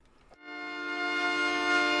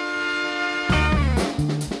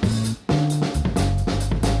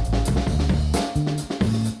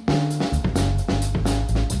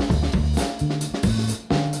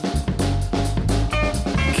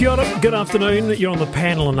Good afternoon. You're on the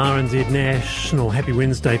panel on RNZ National. Happy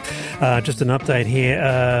Wednesday. Just an update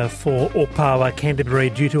here for Opawa,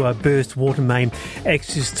 Canterbury. Due to a burst water main,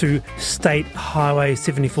 access to State Highway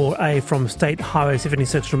 74A from State Highway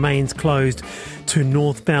 76 remains closed to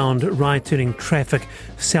northbound right-turning traffic.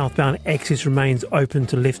 Southbound access remains open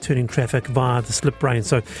to left-turning traffic via the slip brain.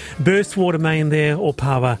 So burst water main there,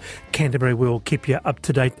 Opawa, Canterbury. We'll keep you up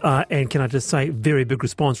to date. And can I just say, very big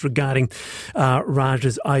response regarding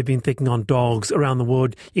Raj's I've been thinking on dogs around the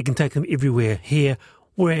world. You can take them everywhere. Here,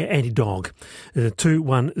 we're anti-dog.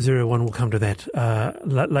 2101, we'll come to that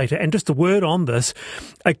later. And just a word on this,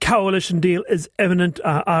 a coalition deal is imminent.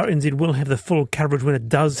 RNZ will have the full coverage when it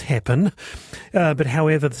does happen. But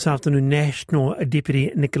however, this afternoon, National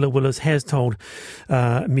Deputy Nicola Willis has told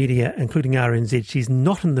media, including RNZ, she's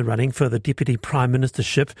not in the running for the Deputy Prime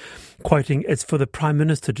Ministership, quoting, "It's for the Prime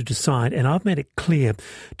Minister to decide, and I've made it clear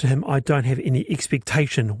to him I don't have any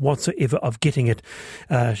expectation whatsoever of getting it."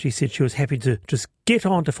 She said she was happy to just get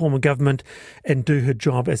on to form a government and do her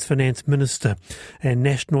job as Finance Minister. And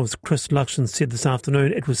National's Chris Luxon said this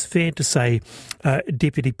afternoon it was fair to say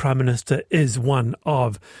Deputy Prime Minister is one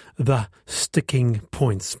of the sticking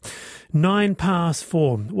points.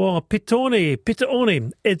 4:09. Well,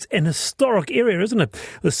 Petone, it's an historic area, isn't it?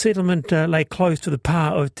 The settlement lay close to the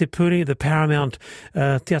pa of Te Puri, the paramount Te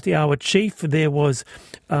Atiawa chief. There was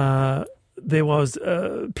Pia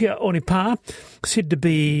Onipa, said to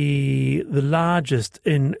be the largest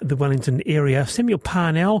in the Wellington area. Samuel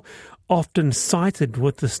Parnell, often cited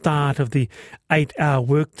with the start of the 8-hour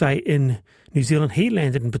workday in New Zealand. He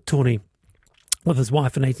landed in Petone with his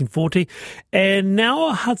wife in 1840. And now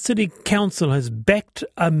Hutt City Council has backed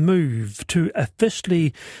a move to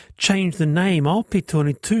officially change the name of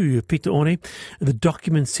Petone to Pita-One. The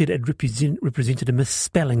document said it represented a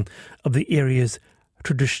misspelling of the area's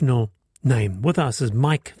traditional name. With us is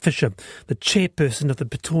Mike Fisher, the chairperson of the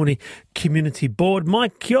Petone Community Board.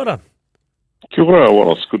 Mike, kia ora. Kia ora,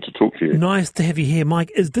 Wallace. Good to talk to you. Nice to have you here,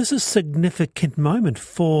 Mike. Is this a significant moment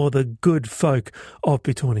for the good folk of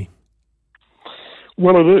Petone?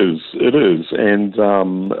 Well, it is. And,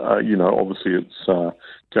 obviously it's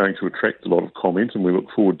going to attract a lot of comment, and we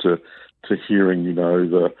look forward to hearing,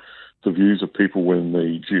 the views of people when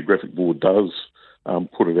the Geographic Board does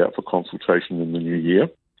put it out for consultation in the new year.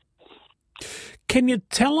 Can you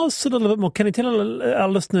tell us a little bit more? Can you tell our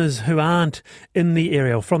listeners who aren't in the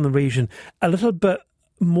area or from the region a little bit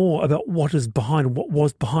more about what was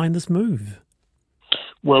behind this move?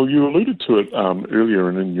 Well, you alluded to it earlier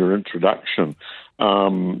and in your introduction.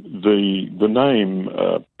 The name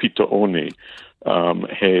Pita-One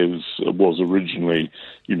was originally,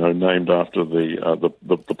 named after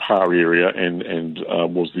the Pa area and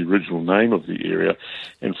was the original name of the area.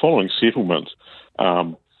 And following settlement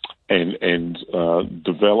and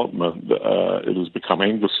development, it has become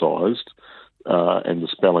anglicised and the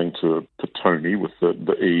spelling to Petone with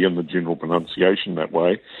the E and the general pronunciation that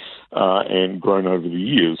way, and grown over the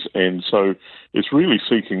years. And so it's really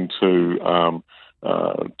seeking to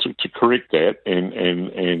correct that and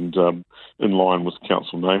in line with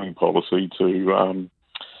council naming policy to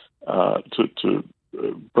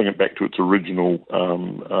bring it back to its original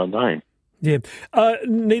name. Yeah.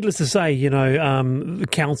 Needless to say, the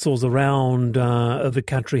councils around the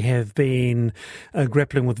country have been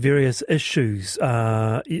grappling with various issues,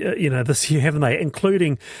 this year, haven't they?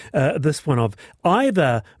 Including this one of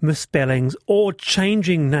either misspellings or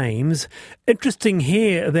changing names. Interesting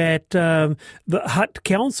here that the Hutt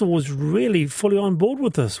Council was really fully on board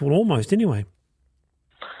with this, well, almost anyway.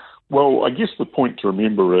 Well, I guess the point to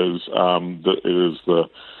remember is that it is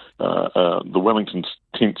the Wellington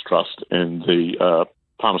Tents Trust and the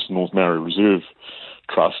Palmerston North Maori Reserve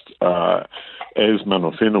Trust as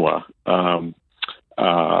mana whenua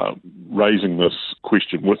raising this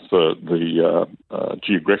question with the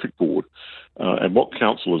Geographic Board. And what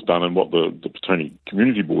Council has done and what the Petone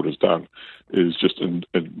Community Board has done is just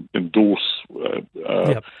endorse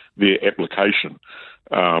their application.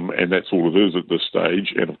 And that's all it is at this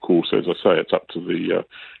stage. And, of course, as I say, it's up to the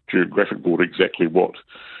Geographic Board exactly what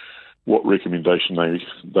recommendation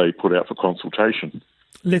they put out for consultation.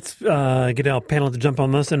 Let's get our panel to jump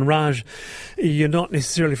on this. And Raj, you're not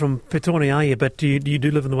necessarily from Petone, are you? But you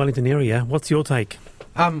do live in the Wellington area. What's your take?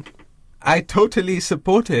 I totally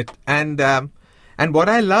support it. And what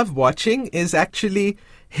I love watching is actually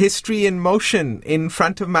history in motion in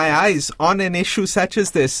front of my eyes on an issue such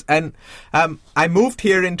as this. And I moved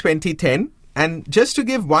here in 2010. And just to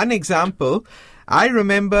give one example, I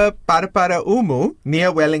remember Parapara Umu,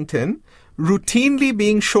 near Wellington, routinely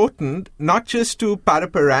being shortened not just to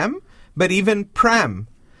Paraparam, but even Pram.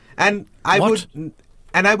 And I would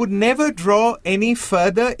And I would never draw any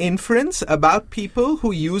further inference about people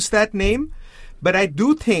who use that name. But I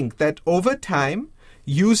do think that over time,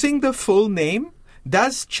 using the full name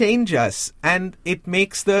does change us, and it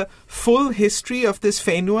makes the full history of this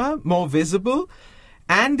whenua more visible,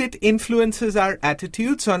 and it influences our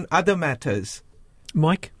attitudes on other matters.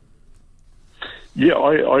 Mike? Yeah,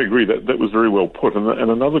 I agree. That was very well put. And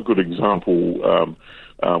another good example,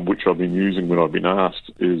 which I've been using when I've been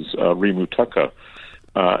asked, is Rimutaka,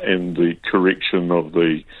 and the correction of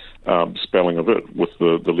the spelling of it with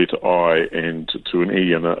the letter I and to an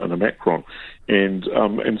E and a macron. And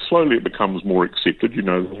slowly it becomes more accepted. You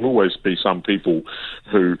know, there'll always be some people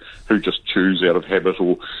who just choose out of habit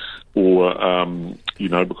or you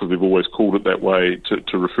know, because they've always called it that way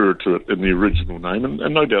to refer to it in the original name,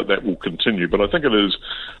 and no doubt that will continue. But I think it is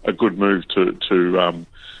a good move to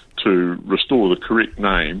restore the correct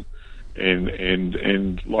name,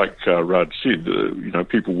 and like Raj said, you know,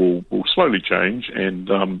 people will slowly change, and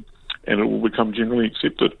it will become generally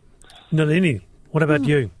accepted. Nalini, what about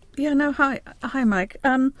you? Yeah, no, hi, Mike.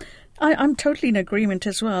 I'm totally in agreement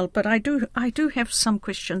as well, but I do have some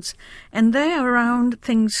questions, and they're around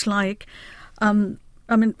things like,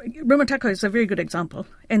 Rimutaka is a very good example,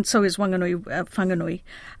 and so is Wanganui, Whanganui.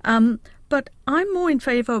 But I'm more in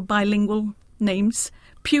favour of bilingual names,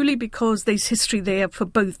 purely because there's history there for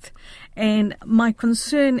both. And my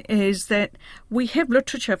concern is that we have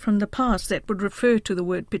literature from the past that would refer to the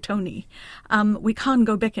word Petone. We can't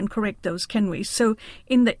go back and correct those, can we? So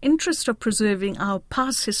in the interest of preserving our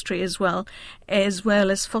past history as well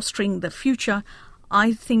as fostering the future,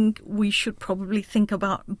 I think we should probably think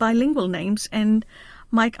about bilingual names. And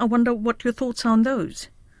Mike, I wonder what your thoughts are on those.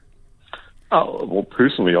 Oh, well,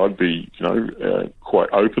 personally, I'd be, quite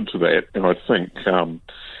open to that, and I think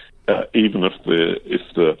even if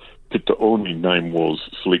the Pita-One name was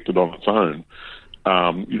selected on its own,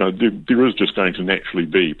 there is just going to naturally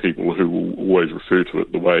be people who will always refer to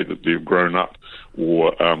it the way that they've grown up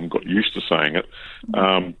or got used to saying it.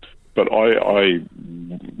 But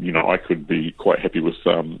I could be quite happy with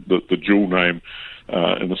the dual name.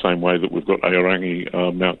 In the same way that we've got Aorangi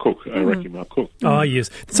Mount Cook, Aoraki Mount Cook. Oh, yes.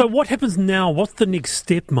 So what happens now? What's the next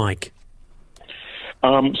step, Mike?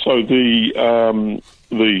 So the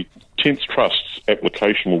 10th Trust's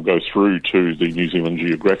application will go through to the New Zealand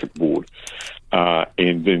Geographic Board,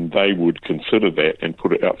 and then they would consider that and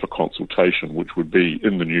put it out for consultation, which would be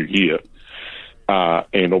in the new year.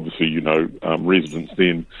 And obviously, residents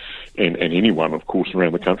then, and anyone, of course,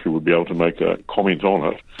 around the country would be able to make a comment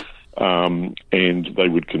on it. And they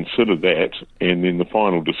would consider that, and then the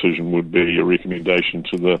final decision would be a recommendation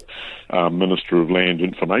to the Minister of Land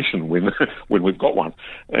Information when we've got one,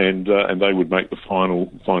 and they would make the final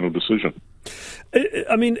decision.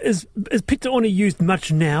 I mean, is Pita-One used much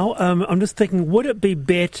now? I'm just thinking, would it be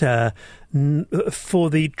better for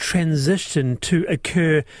the transition to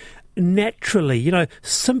occur naturally,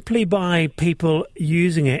 simply by people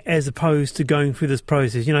using it as opposed to going through this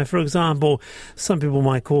process? For example, some people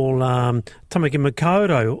might call Tamaki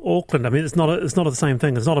Makaurau Auckland. I mean, it's not the same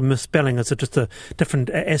thing. It's not a misspelling. It's just a different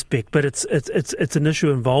aspect, but it's an issue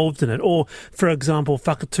involved in it. Or, for example,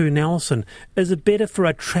 Whakatū Nelson. Is it better for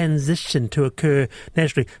a transition to occur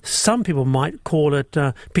naturally? Some people might call it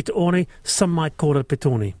Pita-One. Some might call it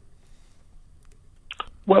Petone.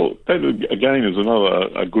 Well, that again is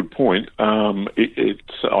a good point.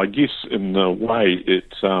 I guess in a way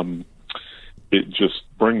it just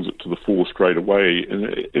brings it to the fore straight away.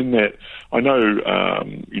 In that, I know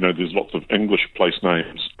there's lots of English place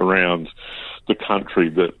names around the country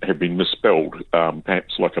that have been misspelled,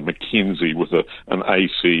 perhaps like a Mackenzie with an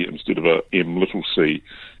AC instead of a M little c,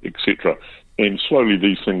 etc. And slowly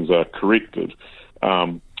these things are corrected.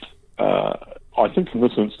 I think in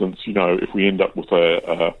this instance, if we end up with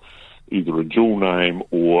either a dual name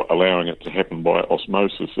or allowing it to happen by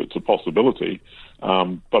osmosis, it's a possibility.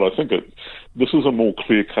 But I think this is a more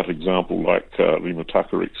clear-cut example, like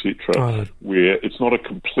Rimutaka, etc., where it's not a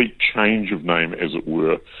complete change of name, as it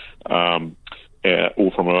were,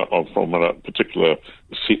 or from a particular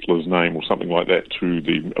settler's name or something like that to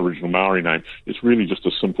the original Maori name. It's really just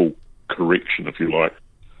a simple correction, if you like.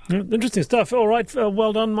 Interesting stuff. All right,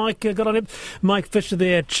 well done, Mike. Got on it. Mike Fisher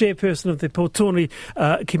there, chairperson of the Petone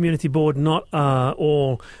Community Board. Not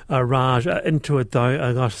all Raj into it,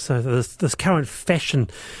 though. Gosh, so this current fashion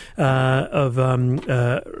of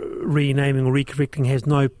renaming or recorrecting has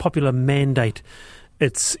no popular mandate.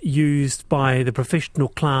 It's used by the professional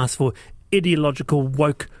class for ideological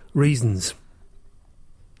woke reasons.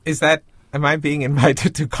 Am I being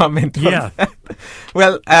invited to comment on that?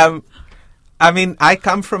 Well, I mean, I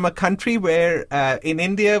come from a country where in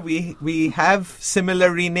India we have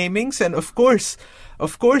similar renamings, and of course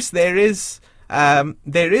there is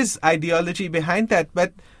ideology behind that.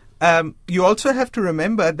 But you also have to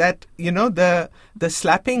remember that the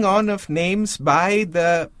slapping on of names by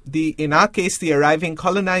the in our case the arriving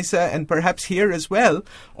colonizer, and perhaps here as well,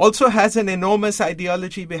 also has an enormous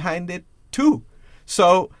ideology behind it too.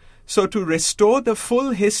 So to restore the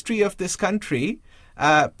full history of this country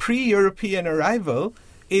pre-European arrival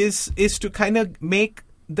is to kind of make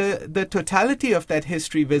the totality of that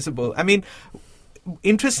history visible. I mean,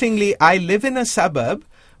 interestingly, I live in a suburb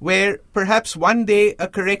where perhaps one day a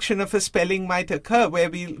correction of a spelling might occur, where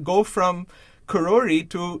we'll go from Karori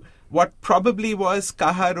to what probably was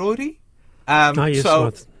Kaharori.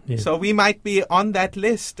 So we might be on that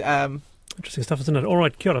list. Interesting stuff, isn't it? All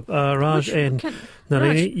right, kia ora, Raj and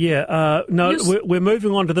Nalini. We're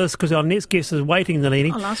moving on to this because our next guest is waiting,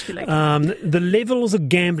 Nalini. I'll ask you later. The levels of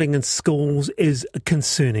gambling in schools is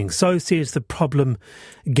concerning. So says the Problem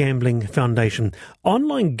Gambling Foundation.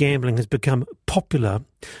 Online gambling has become popular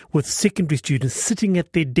with secondary students sitting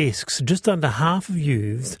at their desks. Just under half of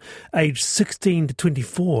youths aged 16 to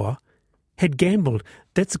 24 had gambled.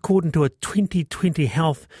 That's according to a 2020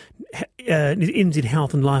 NZ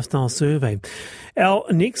Health and Lifestyle survey. Our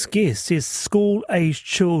next guest says school-aged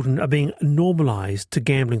children are being normalised to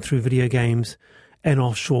gambling through video games and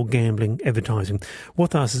offshore gambling advertising.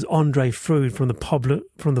 With us is Andre Frood from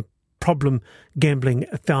the Problem Gambling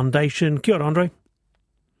Foundation. Kia ora, Andre.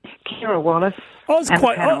 Kia ora, Wallace. I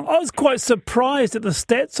was quite surprised at the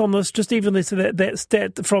stats on this, just even that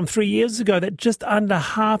stat from 3 years ago, that just under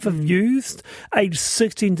half of youths aged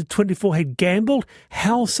 16 to 24 had gambled.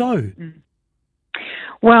 How so?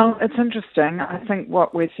 Well, it's interesting. I think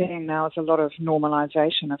what we're seeing now is a lot of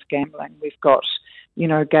normalisation of gambling. We've got,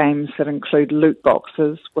 games that include loot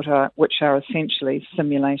boxes, which are essentially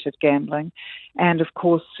simulated gambling. And of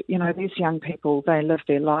course, these young people, they live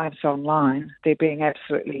their lives online. They're being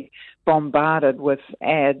absolutely bombarded with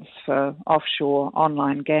ads for offshore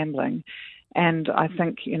online gambling. And I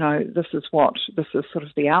think, this is sort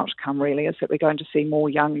of the outcome really, is that we're going to see more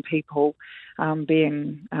young people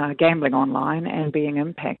being gambling online and being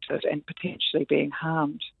impacted and potentially being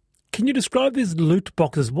harmed. Can you describe these loot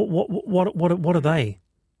boxes? What are they?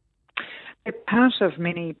 They're part of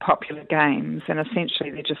many popular games, and essentially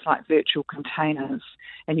they're just like virtual containers,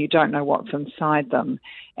 and you don't know what's inside them,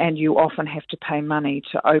 and you often have to pay money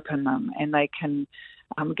to open them, and they can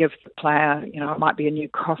give the player, it might be a new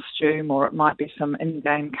costume or it might be some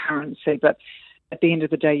in-game currency, but at the end of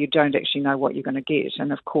the day, you don't actually know what you're going to get.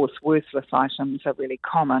 And of course, worthless items are really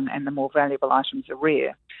common, and the more valuable items are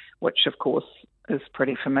rare, which of course is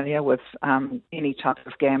pretty familiar with any type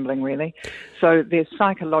of gambling, really. So they're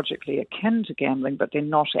psychologically akin to gambling, but they're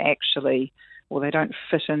not actually, or they don't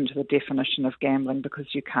fit into the definition of gambling because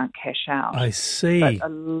you can't cash out. I see. But a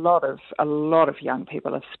lot of young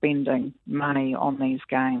people are spending money on these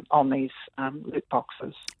loot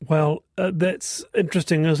boxes. Well, that's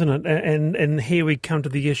interesting, isn't it? And here we come to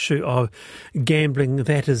the issue of gambling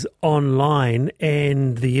that is online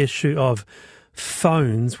and the issue of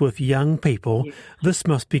phones with young people. Yes. This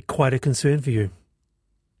must be quite a concern for you.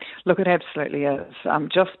 Look, it absolutely is,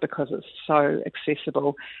 just because it's so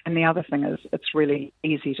accessible. And the other thing is it's really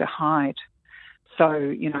easy to hide.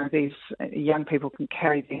 So, these young people can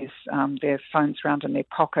carry their phones around in their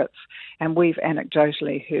pockets. And we've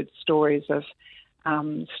anecdotally heard stories of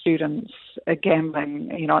students gambling,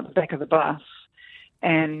 at the back of the bus.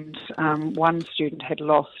 And one student had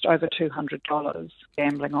lost over $200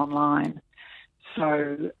 gambling online.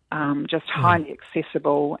 So just highly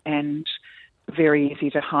accessible and very easy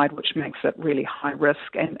to hide, which makes it really high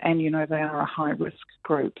risk. And they are a high risk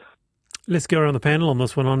group. Let's go around the panel on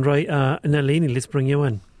this one, Andre. Nalini, let's bring you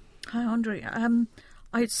in. Hi, Andre.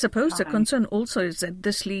 I suppose the concern also is that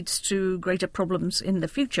this leads to greater problems in the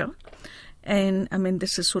future. And,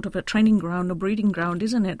 this is sort of a training ground, a breeding ground,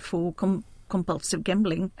 isn't it, for compulsive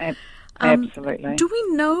gambling? Absolutely. Do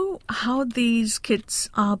we know how these kids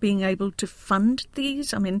are being able to fund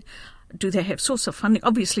these? Do they have source of funding?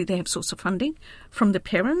 Obviously, they have source of funding from the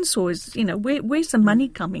parents, or is where's the money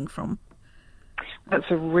coming from?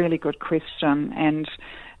 That's a really good question, and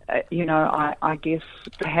I guess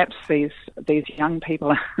perhaps these young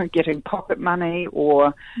people are getting pocket money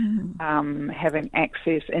or having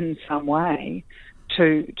access in some way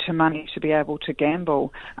to money to be able to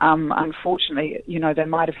gamble. Unfortunately, they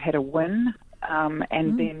might have had a win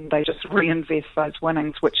and then they just reinvest those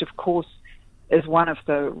winnings, which of course is one of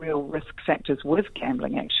the real risk factors with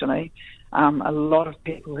gambling, actually. A lot of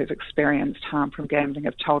people who've experienced harm from gambling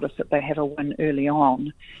have told us that they have a win early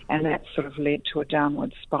on, and that's sort of led to a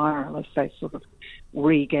downward spiral as they sort of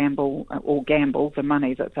re-gamble or gamble the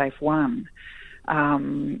money that they've won.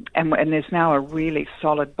 And there's now a really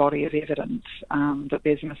solid body of evidence that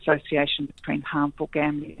there's an association between harmful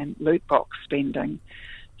gambling and loot box spending.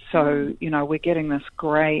 So, we're getting this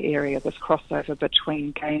grey area, this crossover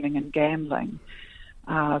between gaming and gambling.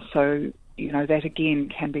 So, that again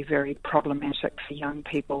can be very problematic for young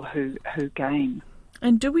people who game.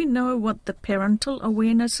 And do we know what the parental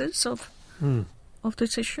awareness is of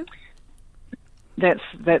this issue?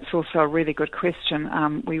 That's also a really good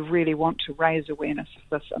question. We really want to raise awareness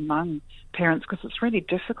of this among parents because it's really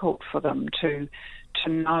difficult for them to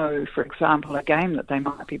know, for example, a game that they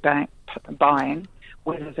might be buying,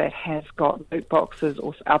 whether that has got loot boxes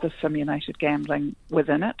or other simulated gambling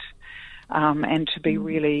within it, and to be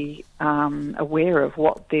really aware of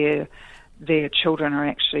what their children are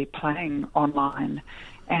actually playing online.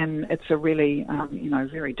 And it's a really,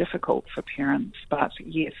 very difficult for parents. But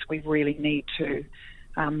yes, we really need to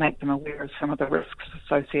make them aware of some of the risks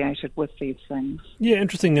associated with these things. Yeah,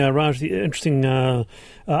 interesting, Raj. The interesting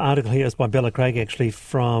article here is by Bella Craig, actually,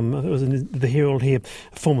 it was in the Herald here.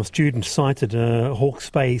 A former student cited Hawke's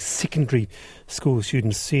Bay secondary school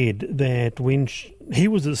student said that when he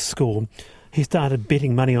was at school, he started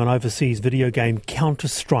betting money on overseas video game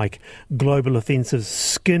Counter-Strike Global Offensive's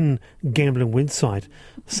skin gambling website,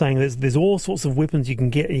 saying that there's all sorts of weapons you can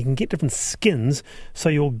get. You can get different skins, so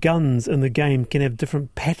your guns in the game can have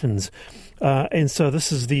different patterns. And so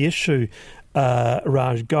this is the issue,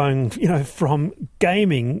 Raj, going from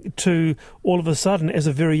gaming to all of a sudden, as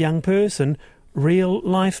a very young person, real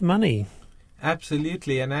life money.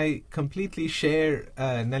 Absolutely, and I completely share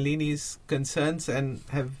Nalini's concerns and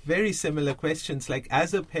have very similar questions. Like,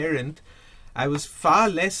 as a parent, I was far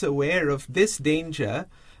less aware of this danger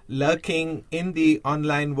lurking in the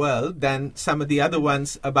online world than some of the other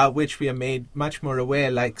ones about which we are made much more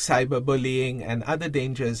aware, like cyberbullying and other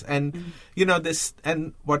dangers. And,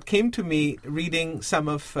 and what came to me reading some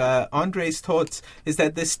of Andre's thoughts is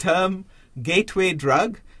that this term gateway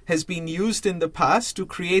drug has been used in the past to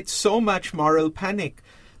create so much moral panic.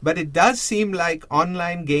 But it does seem like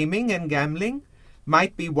online gaming and gambling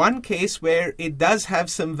might be one case where it does have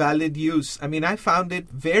some valid use. I mean, I found it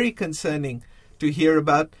very concerning to hear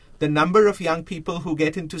about the number of young people who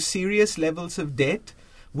get into serious levels of debt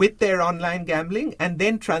with their online gambling and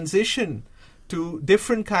then transition to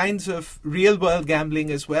different kinds of real-world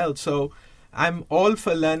gambling as well. So I'm all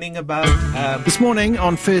for learning about... This morning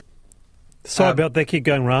on First... Sorry about that. Keep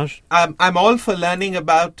going, Raj. I'm all for learning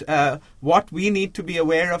about what we need to be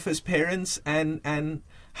aware of as parents and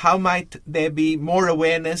how might there be more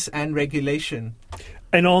awareness and regulation.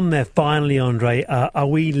 And on that, finally, Andre, are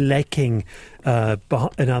we lacking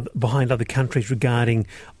behind other countries regarding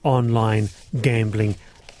online gambling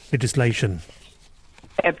legislation?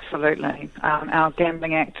 Absolutely. Our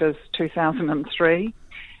Gambling Act is 2003,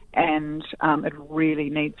 and it really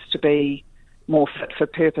needs to be more fit for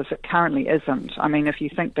purpose. It currently isn't. I mean, if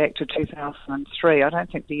you think back to 2003, I don't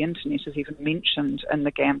think the internet is even mentioned in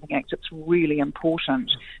the Gambling Act. It's really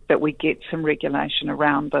important that we get some regulation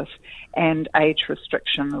around this and age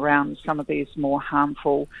restriction around some of these more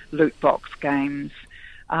harmful loot box games,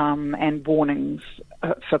 and warnings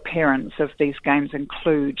for parents if these games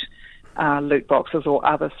include loot boxes or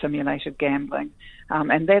other simulated gambling.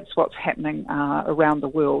 And that's what's happening around the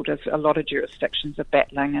world, as a lot of jurisdictions are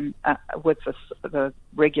battling and with the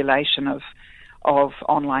regulation of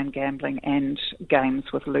online gambling and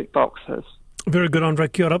games with loot boxes. Very good, Andre.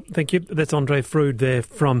 Kia ora. Thank you. That's Andre Frood there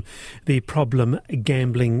from the Problem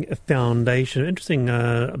Gambling Foundation. Interesting.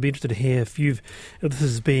 I'd be interested to hear if this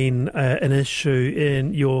has been an issue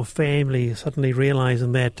in your family, suddenly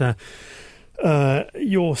realising that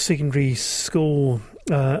your secondary school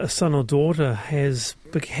son or daughter has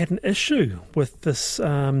had an issue with these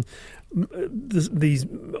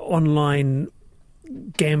online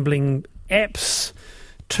gambling apps.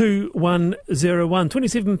 2101,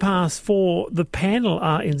 27 past 4. The panel,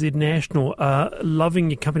 RNZ National, loving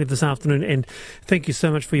your company this afternoon, and thank you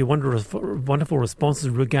so much for your wonderful responses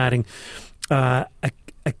regarding a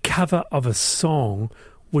cover of a song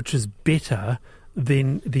which is better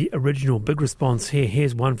than the original. Big response here.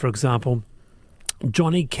 Here's one, for example.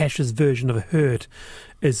 Johnny Cash's version of Hurt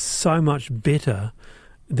is so much better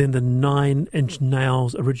than the 9 Inch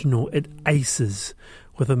Nails original. It aces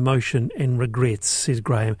with emotion and regrets, says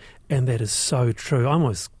Graham, and that is so true. I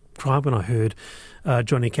almost cried when I heard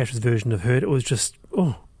Johnny Cash's version of Hurt. It was just,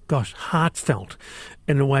 oh gosh, heartfelt.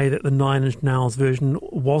 in a way that the Nine Inch Nails version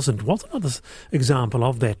wasn't. What's another example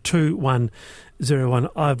of that? 2101.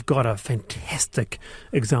 I've got a fantastic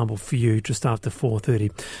example for you just after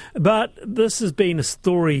 4:30. But this has been a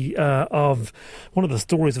story of one of the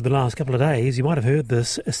stories of the last couple of days. You might have heard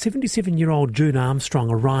this. A 77-year-old June Armstrong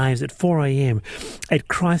arrives at 4 a.m. at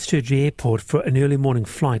Christchurch Airport for an early morning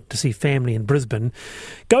flight to see family in Brisbane.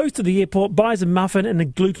 Goes to the airport, buys a muffin and a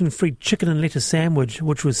gluten-free chicken and lettuce sandwich,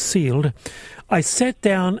 which was sealed. I sat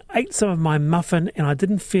down, ate some of my muffin, and I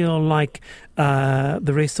didn't feel like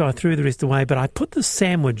the rest, so I threw the rest away. But I put the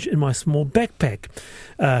sandwich in my small backpack,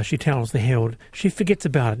 she tells the Herald. She forgets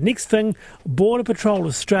about it. Next thing, Border Patrol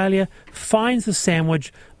Australia finds the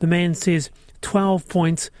sandwich. The man says 12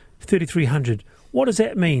 points, 3,300. What does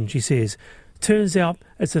that mean, she says. Turns out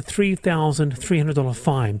it's a $3,300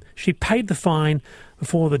 fine. She paid the fine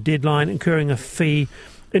before the deadline, incurring a fee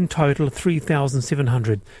in total of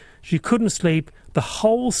 $3,700. She couldn't sleep. The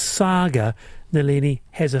whole saga, Nalini,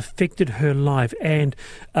 has affected her life. And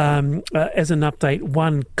as an update,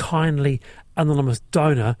 one kindly anonymous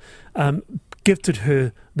donor gifted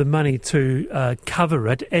her the money to cover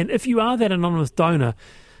it. And if you are that anonymous donor,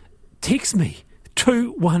 text me.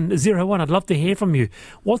 2101. I'd love to hear from you.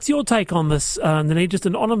 What's your take on this, Nalini? Just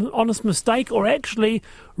an honest mistake, or actually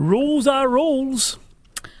rules are rules?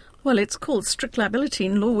 Well, it's called strict liability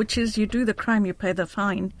in law, which is you do the crime, you pay the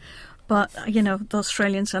fine. But, you know, the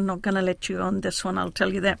Australians are not going to let you on this one, I'll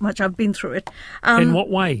tell you that much. I've been through it. In what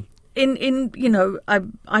way? You know,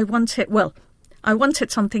 I once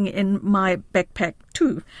had something in my backpack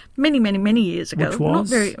too, many years ago. Which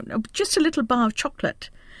was? Just a little bar of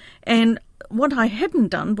chocolate. And what I hadn't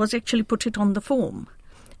done was actually put it on the form.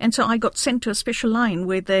 And so I got sent to a special line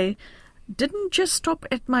where they didn't just stop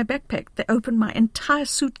at my backpack. They opened my entire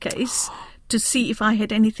suitcase to see if I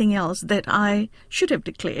had anything else that I should have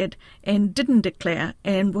declared and didn't declare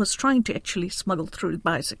and was trying to actually smuggle through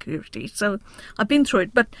biosecurity. So I've been through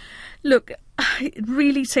it. But look,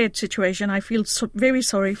 really sad situation. I feel very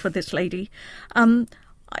sorry for this lady. And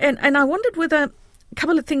I wondered whether a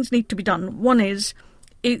couple of things need to be done. One is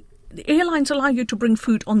the airlines allow you to bring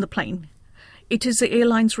food on the plane. It is the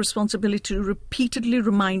airline's responsibility to repeatedly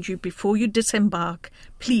remind you before you disembark,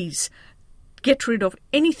 please get rid of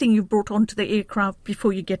anything you've brought onto the aircraft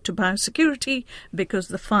before you get to biosecurity, because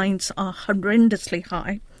the fines are horrendously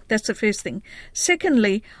high. That's the first thing.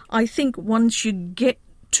 Secondly, I think once you get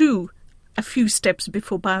to a few steps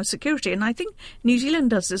before biosecurity, and I think New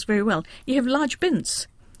Zealand does this very well, you have large bins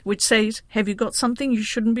which says, have you got something you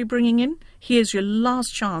shouldn't be bringing in? Here's your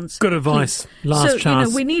last chance. Good advice. Please. Last chance.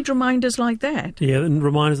 You know, we need reminders like that. Yeah, and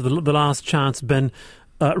reminders of the last chance bin.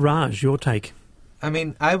 Raj, your take. I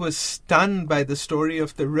mean, I was stunned by the story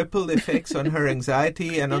of the ripple effects on her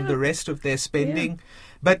anxiety and on the rest of their spending. Yeah.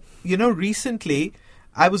 But, you know, recently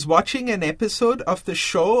I was watching an episode of the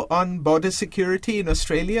show on border security in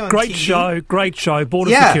Australia on Great TV. Great show.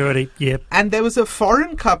 Border security, yep. And there was a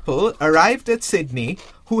foreign couple arrived at Sydney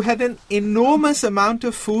who had an enormous amount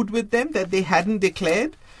of food with them that they hadn't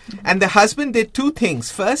declared. And the husband did two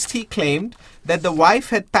things. First, he claimed that the wife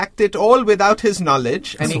had packed it all without his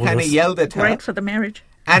knowledge, and he kind of yelled at her. Great for the marriage.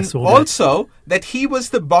 And also that he was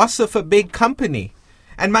the boss of a big company.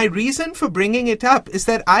 And my reason for bringing it up is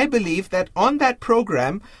that I believe that on that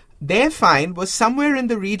program, their fine was somewhere in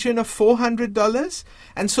the region of $400.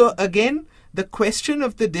 And so, again, the question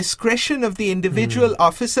of the discretion of the individual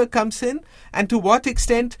officer comes in, and to what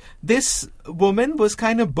extent this woman was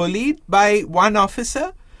kind of bullied by one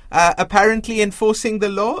officer, apparently enforcing the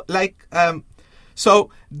law. So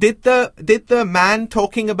did the man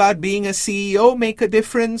talking about being a CEO make a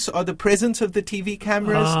difference, or the presence of the TV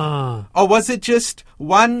cameras? Or was it just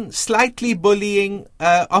one slightly bullying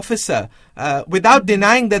officer without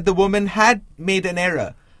denying that the woman had made an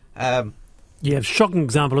error? Yeah, shocking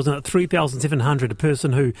example, isn't it? $3,700, a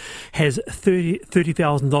person who has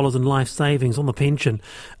 $30,000 in life savings on the pension,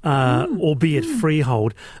 albeit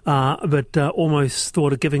freehold, but almost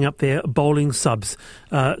thought of giving up their bowling subs,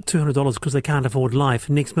 $200 because they can't afford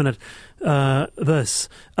life. Next minute, this.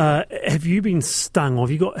 Have you been stung, or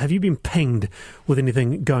have you been pinged with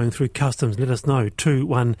anything going through customs? Let us know,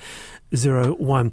 2101.